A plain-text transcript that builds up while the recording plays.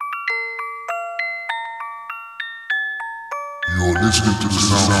listening to the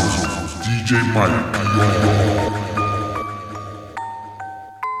sounds of DJ MikePR.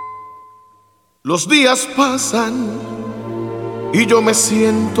 Los días pasan y yo me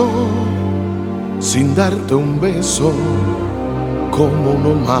siento sin darte un beso como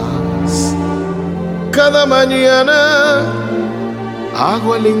uno más. Cada mañana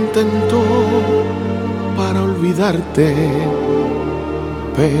hago el intento para olvidarte,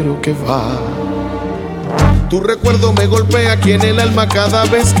 pero que va. Tu recuerdo me golpea aquí en el alma cada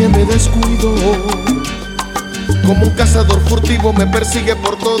vez que me descuido. Como un cazador furtivo me persigue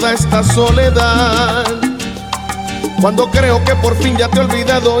por toda esta soledad. Cuando creo que por fin ya te he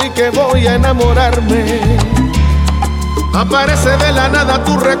olvidado y que voy a enamorarme, aparece de la nada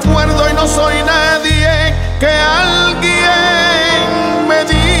tu recuerdo y no soy nadie. Que alguien me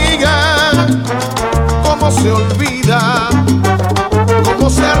diga cómo se olvida, cómo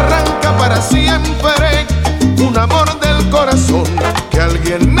se arranca para siempre un amor del corazón. Que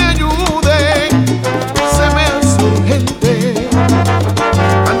alguien me ayude, se me hace urgente.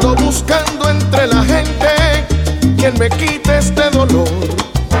 Ando buscando entre la gente quien me quite este dolor.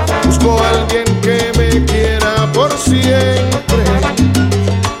 Busco a alguien que me quiera por siempre,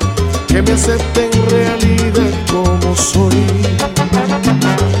 que me acepte en realidad como soy.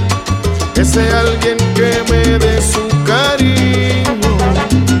 Ese alguien que me dé su cariño,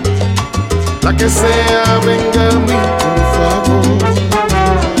 la que sea venga a mí por favor.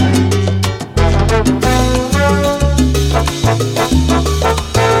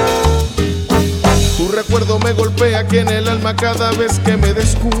 Tu recuerdo me golpea aquí en el alma cada vez que me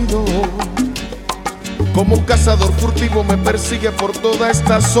descuido. Como un cazador furtivo me persigue por toda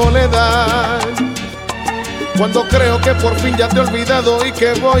esta soledad. Cuando creo que por fin ya te he olvidado y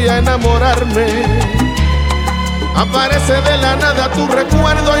que voy a enamorarme, aparece de la nada tu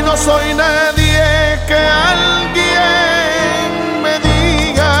recuerdo y no soy nadie. Que alguien me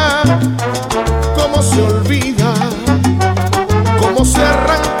diga cómo se olvida, cómo se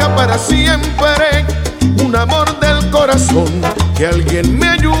arranca para siempre un amor del corazón. Que alguien me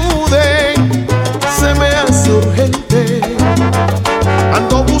ayude, se me hace urgente.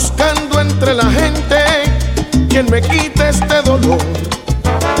 Ando buscando entre la gente quien me quite este dolor.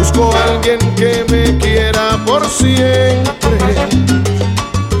 Busco a alguien que me quiera por siempre,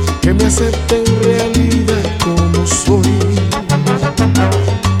 que me acepte en realidad como soy.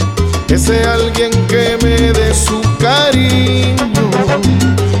 Ese alguien que me dé su cariño,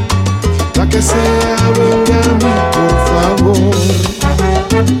 la que sea venga a mí por favor.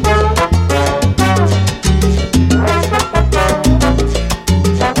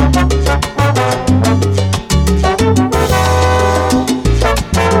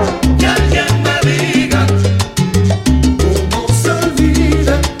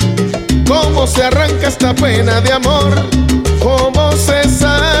 Se arranca esta pena de amor, cómo se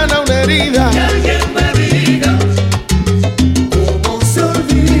sana una herida. Que alguien me diga cómo se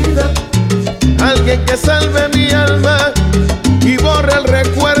olvida. Alguien que salve mi alma y borre el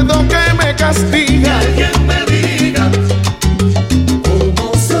recuerdo que me castiga. Que alguien me diga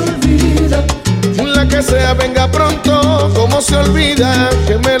cómo se olvida. La que sea venga pronto, cómo se olvida,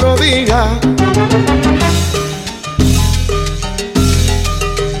 que me lo diga.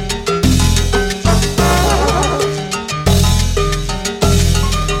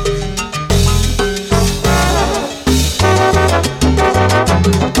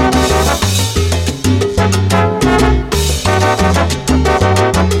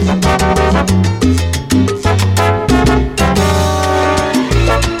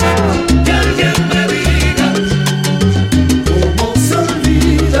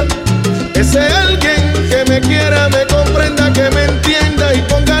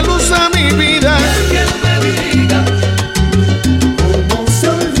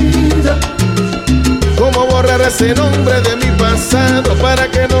 Ese nombre de mi pasado para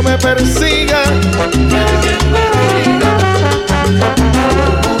que no me persiga. Que alguien me diga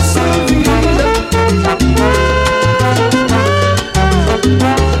cómo se olvida.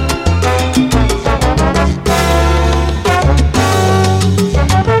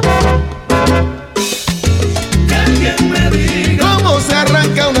 Que alguien me diga cómo se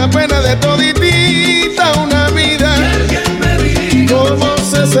arranca una pena de toditita una vida. Que alguien me diga cómo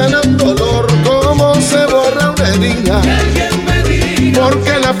se sana un dolor, cómo se borra una herida. que alguien me diga.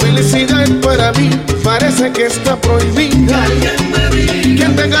 Porque la felicidad para mí parece que está prohibida. Que alguien me diga.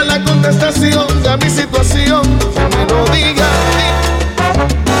 Quien tenga la contestación de mi situación, que me lo diga.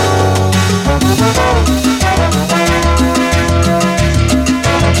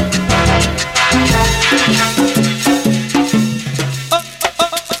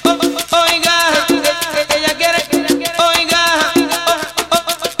 Oiga, ella quiere, oiga.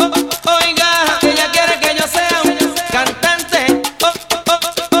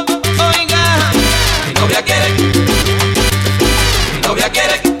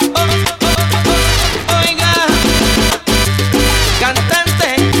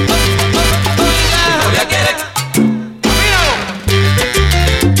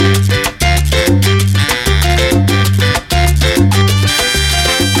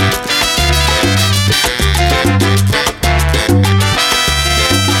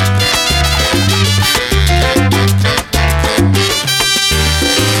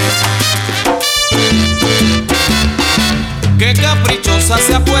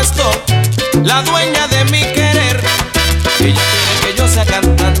 supuesto, la dueña de mi querer. Ella quiere que yo sea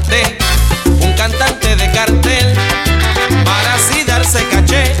cantante, un cantante de cartel, para así darse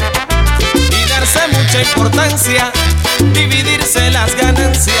caché y darse mucha importancia, dividirse las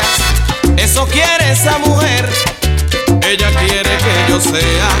ganancias. Eso quiere esa mujer. Ella quiere que yo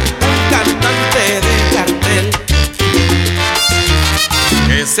sea un cantante de cartel,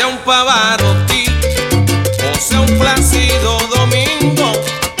 que sea un Pavarotti o sea un Plácido Domingo,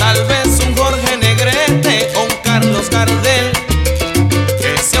 tal vez un Jorge Negrete o un Carlos Gardel,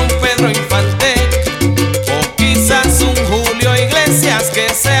 que sea un Pedro Infante o quizás un Julio Iglesias, que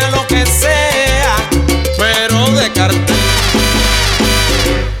sea lo que sea, pero de cartel.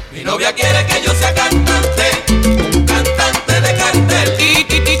 Mi novia quiere que yo sea cantante, un cantante de cartel.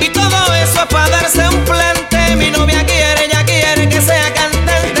 Y todo eso es para darse un plante. Mi novia quiere, ella quiere que sea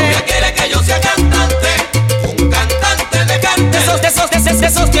cantante. Mi novia quiere que yo sea cantante, un cantante de cartel.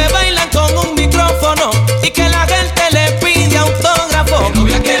 Esos que bailan con un micrófono y que la gente le pide autógrafo. Mi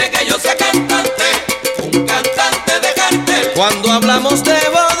novia quiere que yo sea cantante, un cantante de cartel. Cuando hablamos de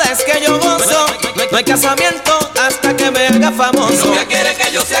boda es que yo gozo. No hay casamiento hasta que me haga famoso. Mi novia quiere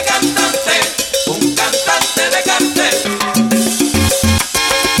que yo sea cantante, un cantante de cartel.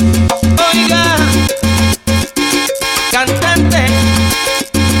 Oiga, cantante.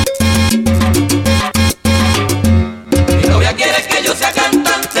 Mi novia quiere que yo sea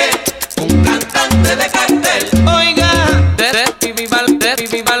cantante, un cantante de cartel. Oiga,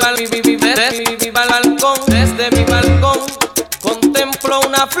 desde mi balcón contemplo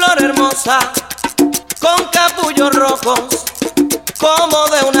una flor hermosa con capullos rojos como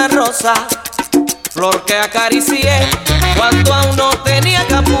de una rosa, flor que acaricié cuando aún no tenía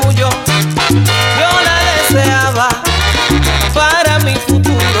capullo. Yo la deseaba para mi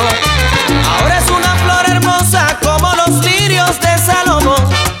futuro. Ahora es una flor hermosa como los lirios de Salomón,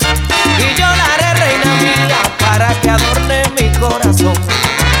 y yo la haré reina mía para que adorne mi corazón.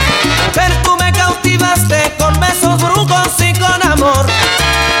 Mujer, tú me cautivaste con besos brujos y con amor,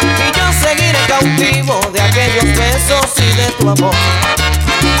 y yo seguiré cautivo de aquellos besos y de tu amor.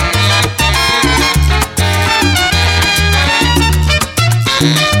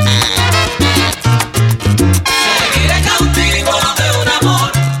 Seguiré cautivo de un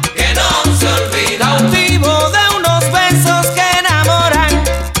amor que no se olvida. Cautivo de unos besos que enamoran,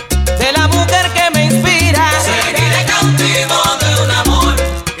 de la mujer que me inspira. Seguiré cautivo de un amor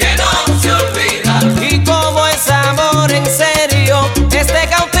que no se olvida. Y como es amor en serio, este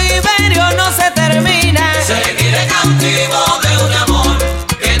cautiverio no se termina. Seguiré cautivo de un amor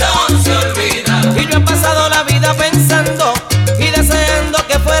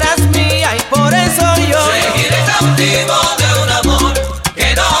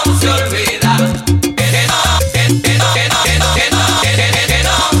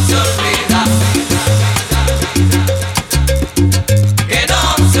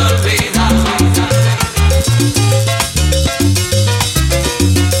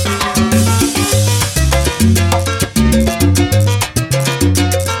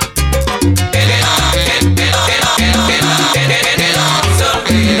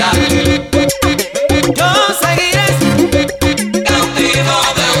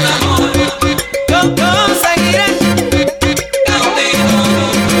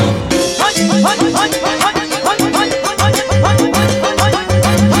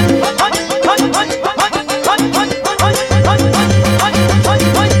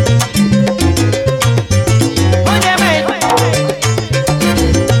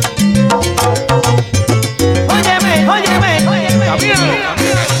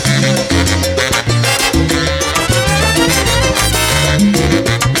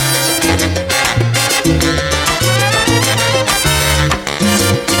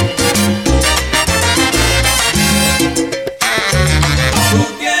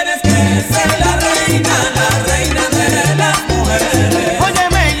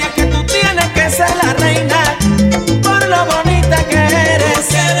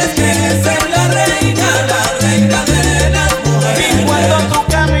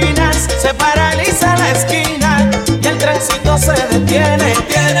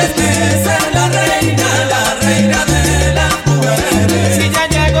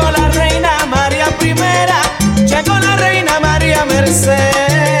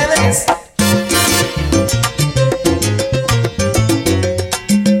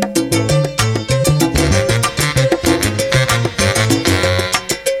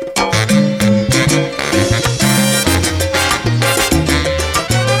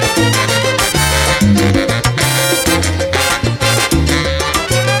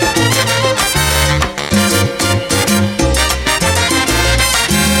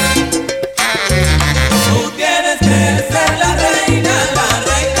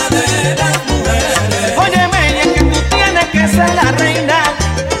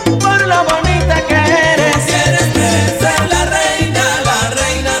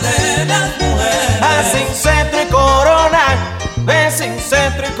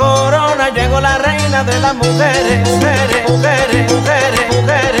la reina de las mujeres, mujeres, mujeres, mujeres,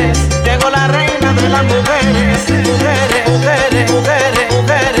 mujeres. Llegó la reina de las mujeres, mujeres, mujeres, mujeres,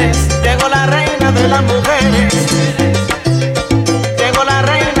 mujeres. Llegó la reina de las mujeres. Llegó la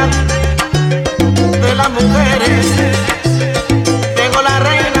reina de las mujeres. Llegó la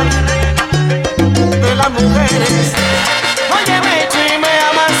reina de las mujeres. Óyeme, si me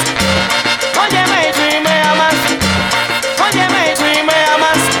amas. Óyeme, si me amas. Óyeme, si me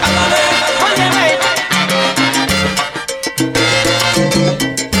amas. Óyeme.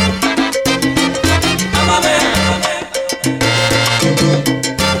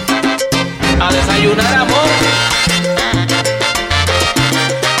 A desayunar, amor.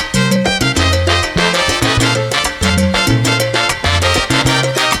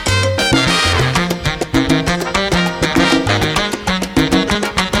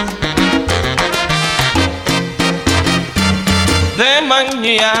 De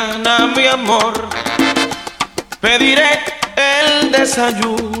mañana, mi amor, pediré el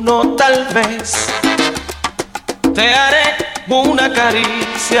desayuno, tal vez te haré una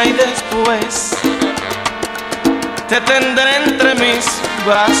caricia y después te tendré entre mis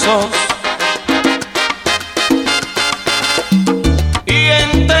brazos y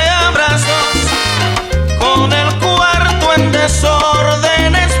entre abrazos con el cuarto en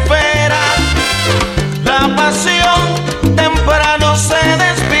desorden espera la pasión temprano se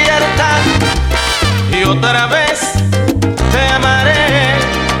despierta y otra vez te amaré.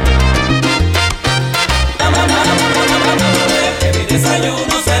 Que mi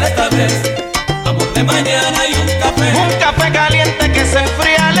desayuno será esta vez amor de mañana y un café. Un café caliente que se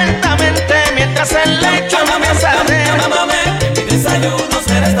enfría lentamente mientras el lecho empieza a arder. Que mi desayuno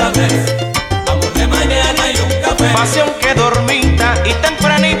será esta vez amor de mañana y un café. Pasión que dormita y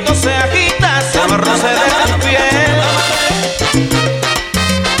tempranito se agita, se roce de la piel.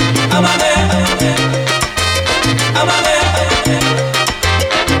 Amame, amame, amame,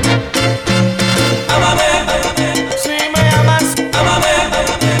 Si me amas, amame,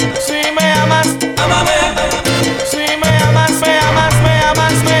 si me amas, amame, si me amas, me amas, me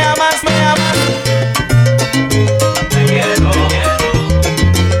amas, me amas, me amas. te quiero,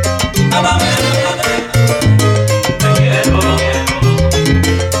 amame, te quiero,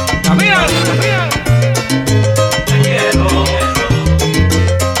 Camina, camina. te quiero,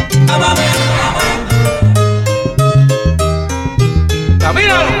 amame,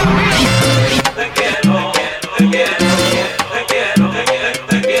 Camina. te quiero, te quiero, te quiero,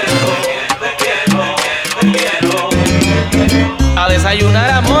 te quiero, te quiero, te quiero. A desayunar,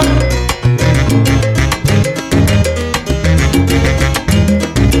 amor.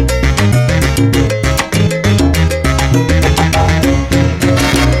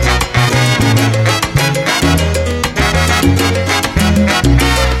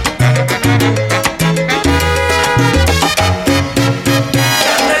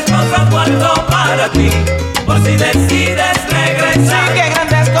 Grandes cosas guardo para ti, por si decides Sí, regresar. que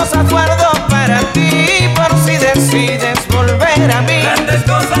grandes cosas guardo para ti, por si decides volver a mí. Grandes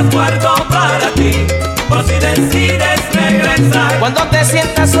cosas guardo para ti, por si decides regresar. Cuando te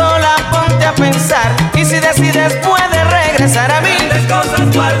sientas sola, ponte a pensar, y si decides puedes regresar a mí. Grandes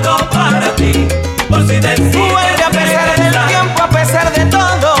cosas guardo para ti, por si decides Vuelve a pesar del regresar. tiempo, a pesar de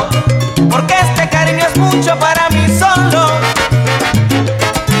todo, porque este cariño es mucho para mí solo.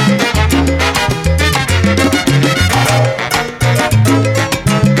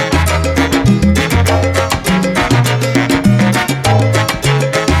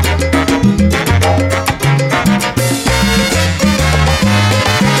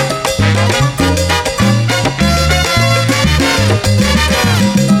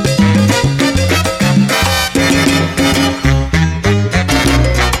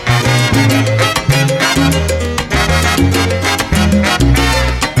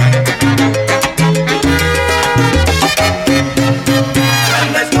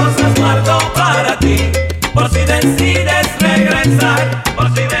 Grandes cosas guardo para ti, por si decides regresar. Por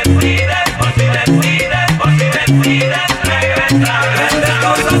si decides, por si decides, por si decides regresar. Grandes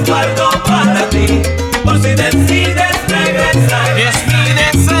cosas guardo para ti, por si decides regresar. Es mi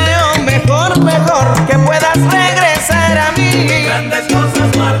deseo mejor, mejor que puedas regresar a mí. Grandes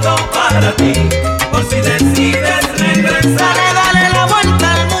cosas guardo para ti, por si decides regresar. Dale, dale la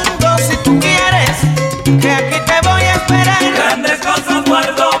vuelta al mundo si tú quieres, que aquí te voy a esperar. Grandes cosas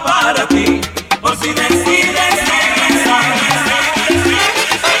guardo para ti, por si decides regresar.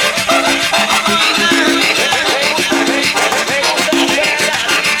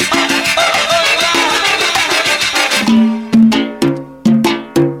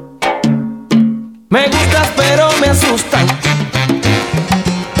 Me gustas pero me asustan.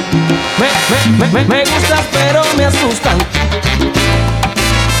 Me Me gustas pero me asustan.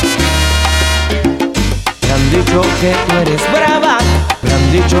 Me han dicho que tú eres brava. Me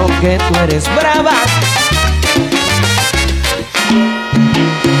han dicho que tú eres brava.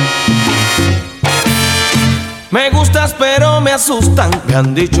 Me gustas pero me asustan. Me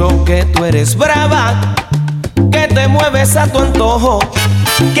han dicho que tú eres brava, que te mueves a tu antojo,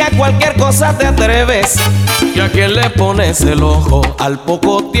 que a cualquier cosa te atreves, y a quien le pones el ojo al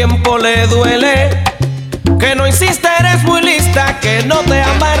poco tiempo le duele. Que no hiciste, eres muy lista, que no te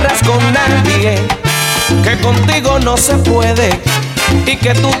amarras con nadie, que contigo no se puede y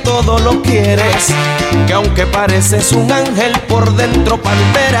que tú todo lo quieres, que aunque pareces un ángel por dentro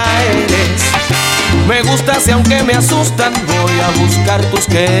pantera eres. Me gustas y aunque me asustan voy a buscar tus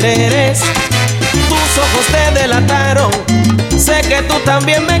quereres. Tus ojos te delataron, sé que tú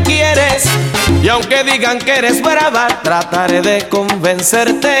también me quieres, y aunque digan que eres brava trataré de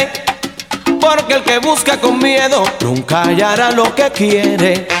convencerte, porque el que busca con miedo nunca hallará lo que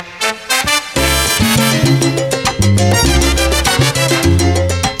quiere.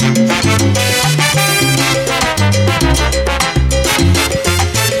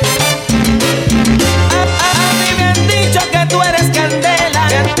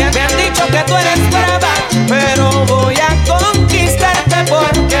 Tú eres brava, pero voy a conquistarte,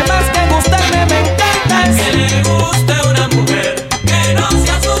 porque más que gustarme me encantas. Que le guste una mujer, que no se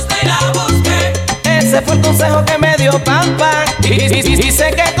asuste y la busque. Ese fue el consejo que me dio papá, y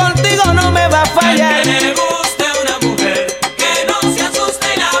sé que contigo no me va a fallar. Que le guste una mujer, que no se asuste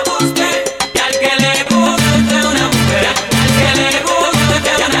y la busque. Y al que le guste una mujer, al que le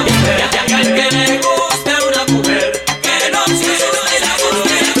guste una mujer, y al que le guste una mujer, que no se asuste y la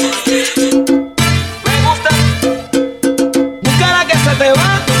busque. Te va.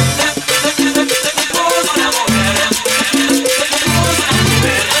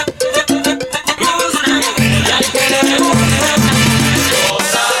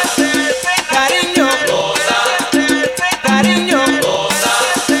 Cariño, cariño,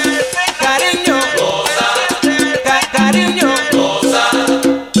 cariño, cariño,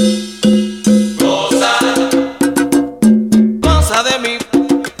 cosa de mí,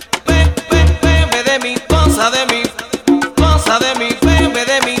 bebe de mí, cosa de mí, cosa de mí, bebe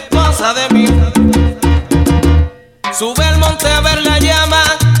de mí, cosa de mí. Sube al monte a ver la llama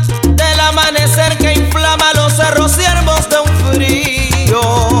del amanecer que inflama los cerros siervos de un frío.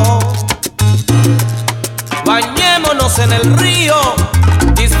 Bañémonos en el río,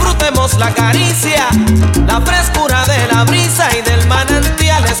 disfrutemos la caricia, la frescura de la brisa y del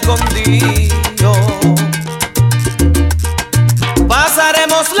manantial escondido.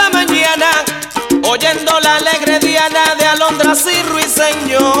 Pasaremos la mañana oyendo la alegre diana de alondras y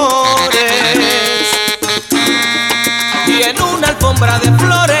ruiseñores, y en una alfombra de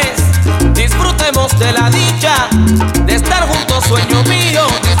flores disfrutemos de la dicha de estar juntos, sueño mío,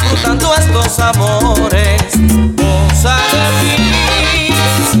 disfrutando estos amores. Goza de mí,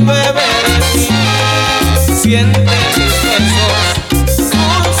 bebe de mí, siente mis besos,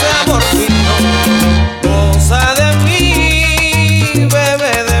 dulce amor mío. Goza de mí,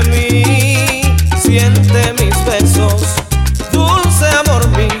 bebe de mí, siente mis besos, dulce amor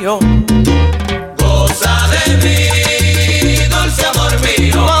mío. Goza de mí, dulce amor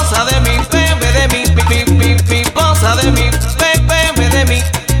mío. Goza de mí, bebe de mí, goza de mí, bebe de mí.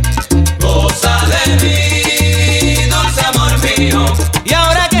 Goza de mí, dulce amor mío. Y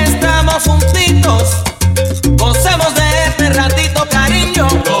ahora que estamos juntitos, gocemos de este ratito, cariño.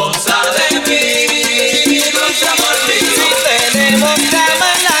 Goza de mí, dulce amor mío. Si tenemos cama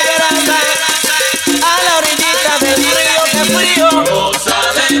en la grama, a la orillita del río, que frío. Goza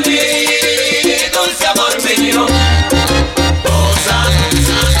de mí, dulce amor mío. Goza,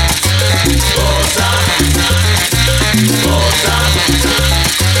 goza, goza.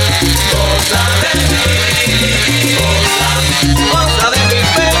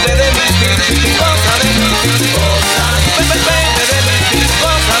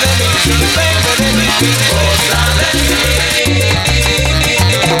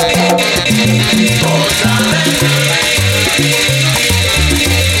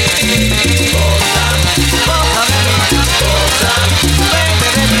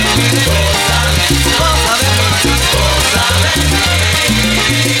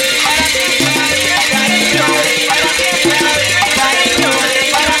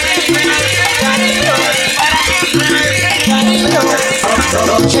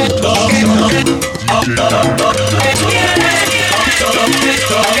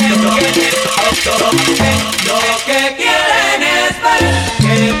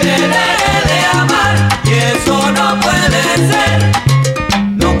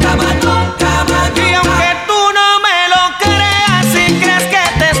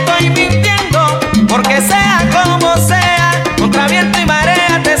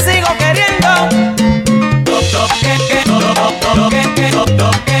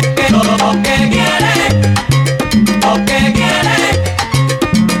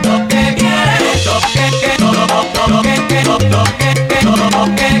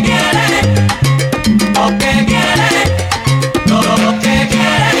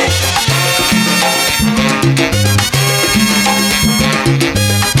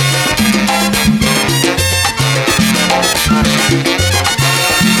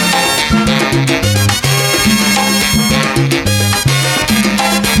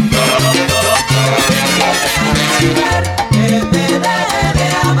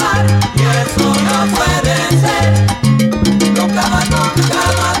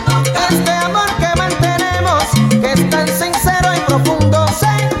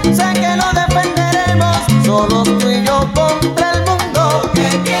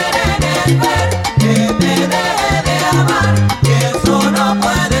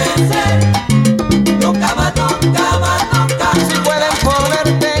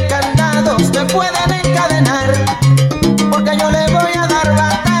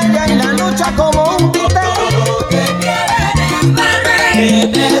 que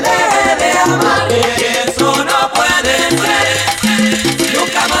te deje de amar, que eso no puede ser.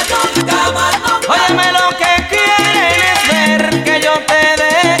 Nunca más, nunca más, nunca. Óyeme, lo que quieren es ver que yo te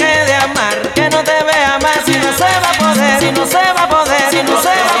deje de amar, que no te vea más, si no se va a poder, si no se va a poder, si no se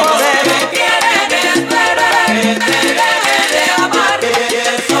va a poder. Lo que quieren es ver que te deje de amar, que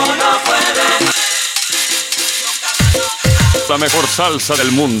eso no puede. La mejor salsa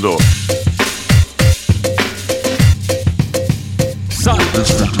del mundo.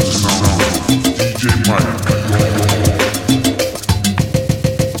 DJ Mike.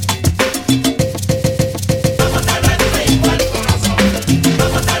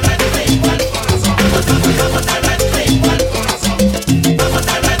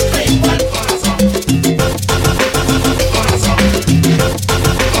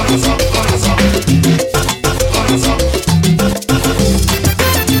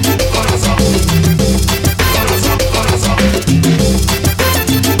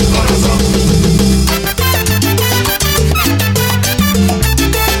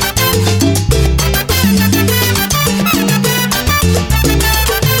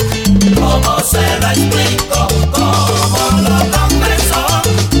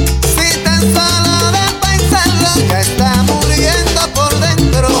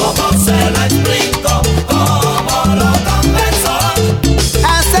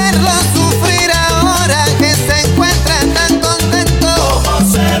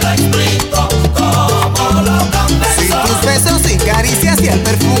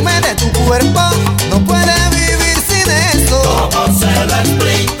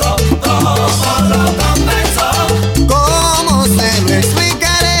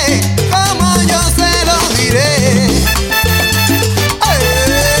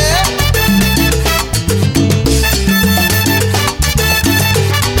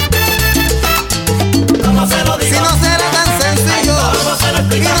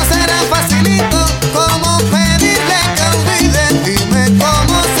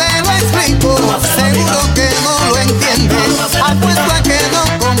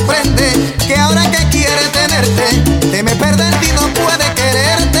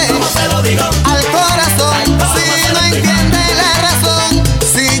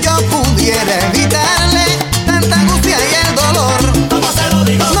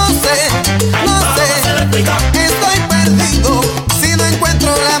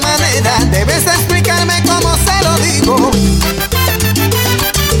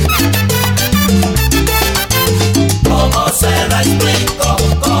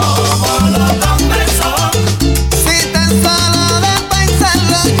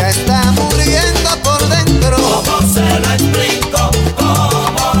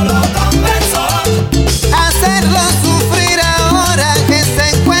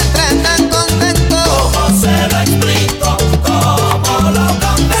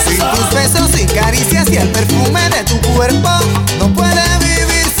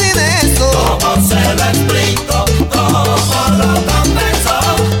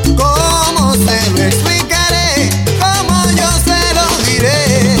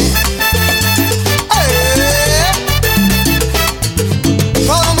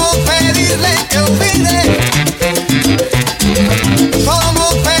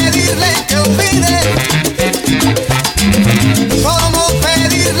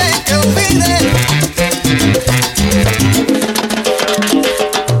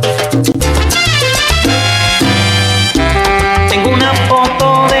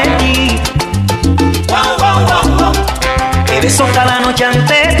 beso cada noche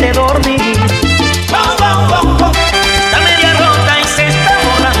antes de dormir. Está media rota y se está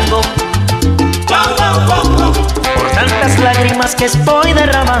borrando por tantas lágrimas que estoy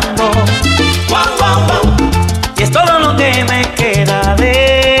derramando. Y es todo lo que me queda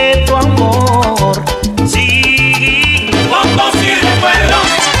de tu amor. Sí, fondos y recuerdos.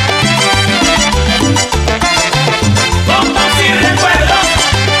 Fondos y recuerdos.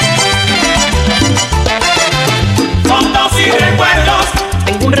 Fondos y recuerdos.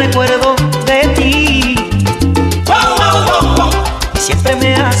 Tengo un recuerdo de ti. Y siempre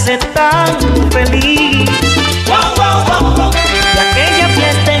me hace tan feliz. De aquella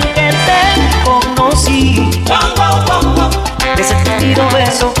fiesta en que te conocí. De ese sentido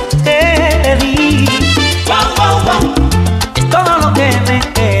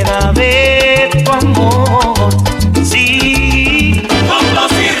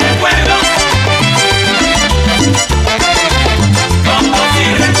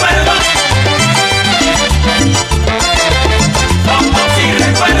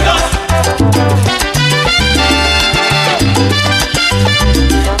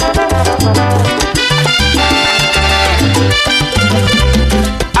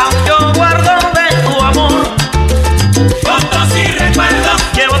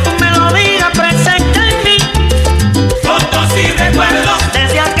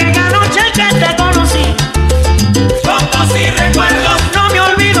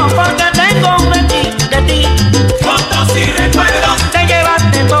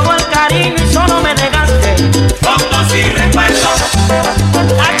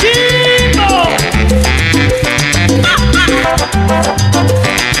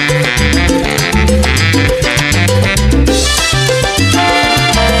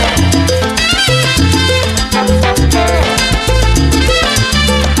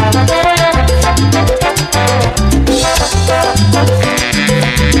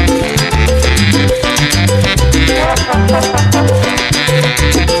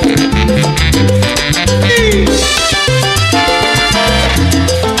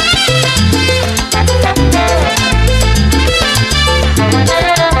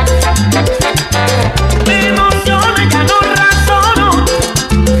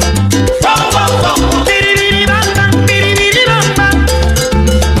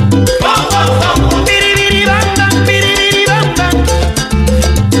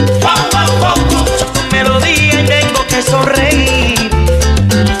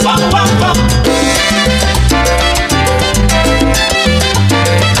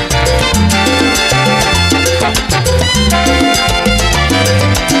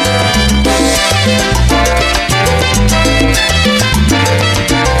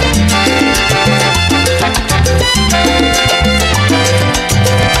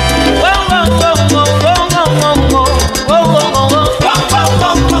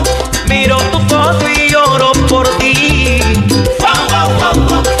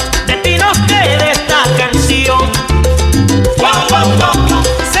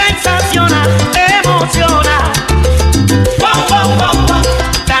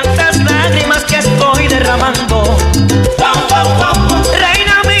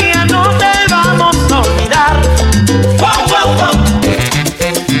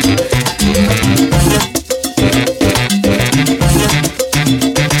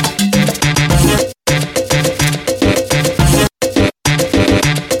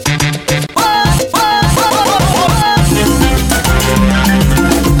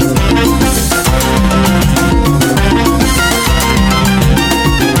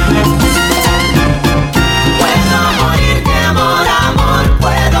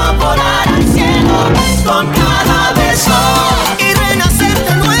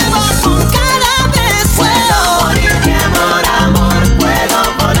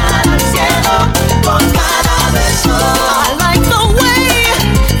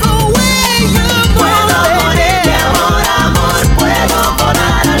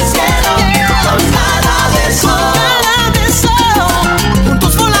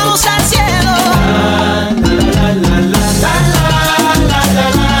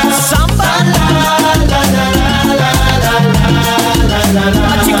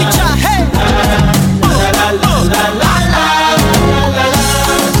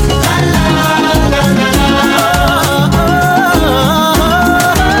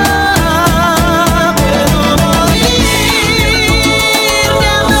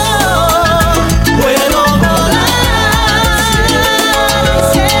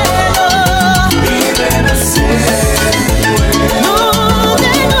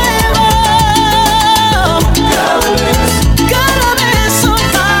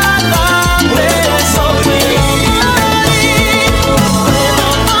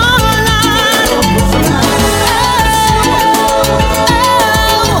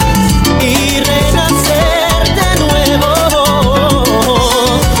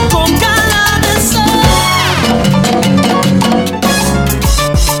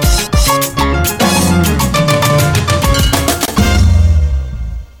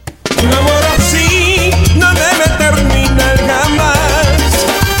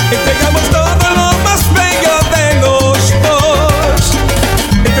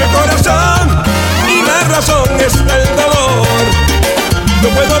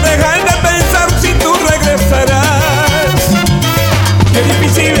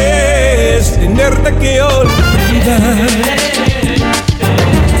olvidar.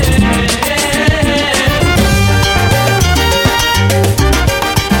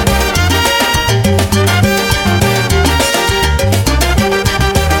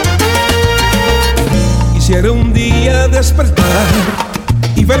 Quisiera un día despertar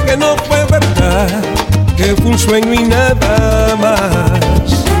y ver que no fue verdad, que fue un sueño y nada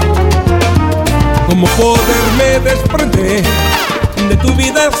más. Cómo poderme desprender de tu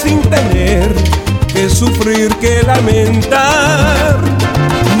vida sin tener que sufrir, que lamentar.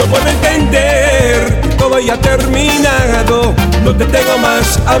 No puedo entender que todo haya terminado, no te tengo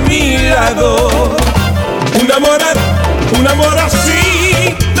más a mi lado. Un amor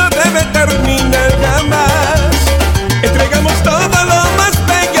así no debe terminar jamás. Entregamos todo lo más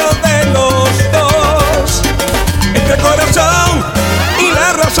bello de los dos. Entre el corazón y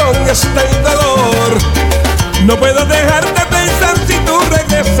la razón está el dolor. No puedo dejar de pensar si tú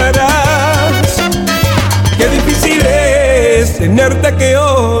regresarás. Qué difícil es tenerte que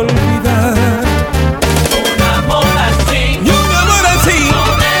olvidar. Un amor así, Y un amor así, no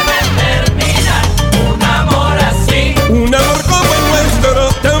debe terminar. Un amor así, un amor como el nuestro,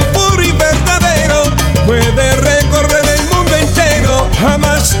 tan puro y verdadero, puede recorrer el mundo entero.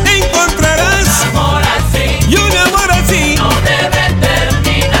 Jamás encontrarás amor así, y un amor así. no debe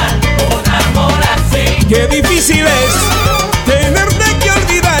terminar. Un amor así, Qué difícil es tenerte que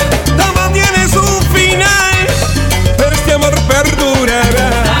olvidar. Todo tiene su final, pero este amor perdurará.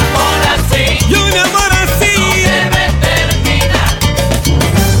 amor así, Y un amor así. debe terminar.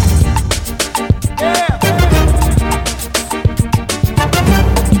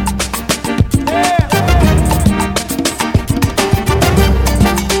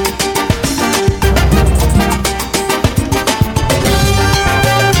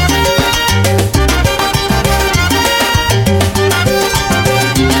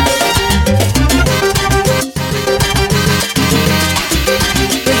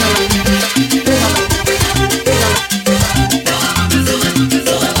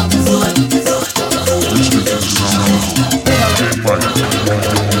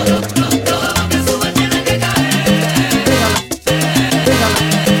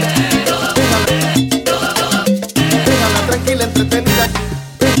 Déjala tranquila, entretenida.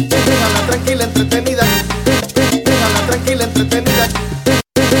 Déjala tranquila, entretenida. Déjala tranquila, entretenida.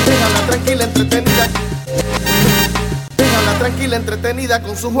 Déjala tranquila, entretenida. Déjala tranquila, entretenida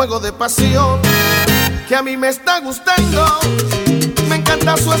con su juego de pasión, que a mí me está gustando. Me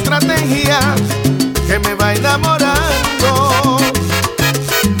encanta su estrategia, que me va enamorando.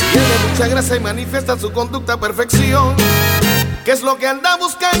 Tiene mucha gracia y manifiesta su conducta a perfección. ¿Qué es lo que anda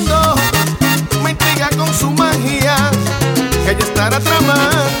buscando? Me intriga con su magia, que ella estará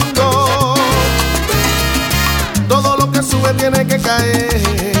tramando. Todo lo que sube tiene que caer,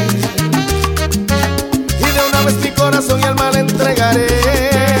 y de una vez mi corazón y alma le entregaré.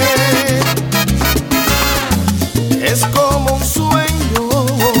 Es como un sueño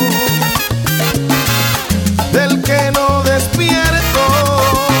del que no despierto,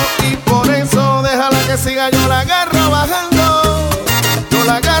 y por eso déjala que siga, yo la agarro bajando. Yo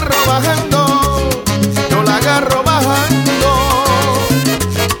la agarro bajando, yo la agarro bajando.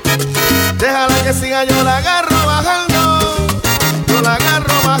 Déjala que siga, yo la agarro bajando. Yo la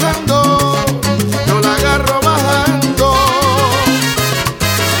agarro bajando, yo la agarro bajando.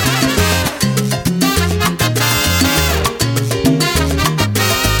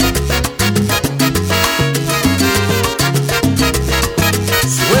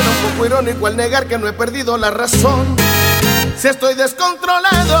 Suena un poco irónico al negar que no he perdido la razón. Si estoy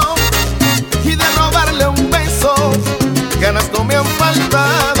descontrolado y de robarle un beso, ganas no me han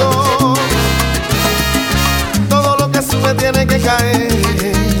faltado. Todo lo que sube tiene que caer,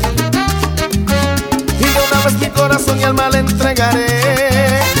 y de una vez mi corazón y alma le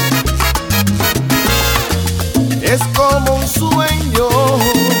entregaré. Es como un sueño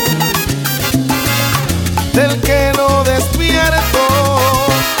del que no despierto,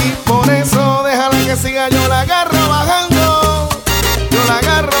 y por eso déjala que siga, yo la agarro bajando. Yo la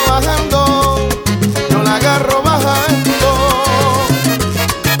agarro bajando, yo la agarro bajando.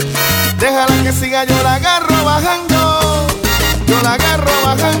 Déjala que siga, yo la agarro bajando. Yo la agarro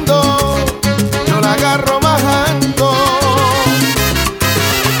bajando, yo la agarro bajando.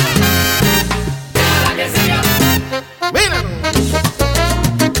 Déjala que siga, Míralo.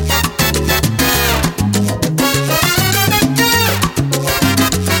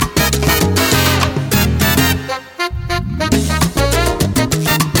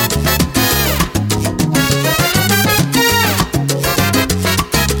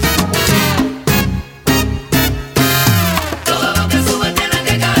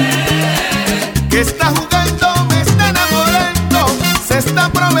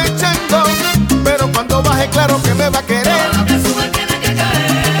 aprovechando, pero cuando baje claro que me va a querer. Todo lo que sube tiene que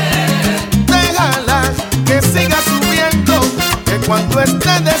caer. Déjala que siga subiendo, que cuando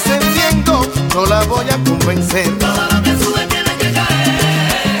esté descendiendo no la voy a convencer.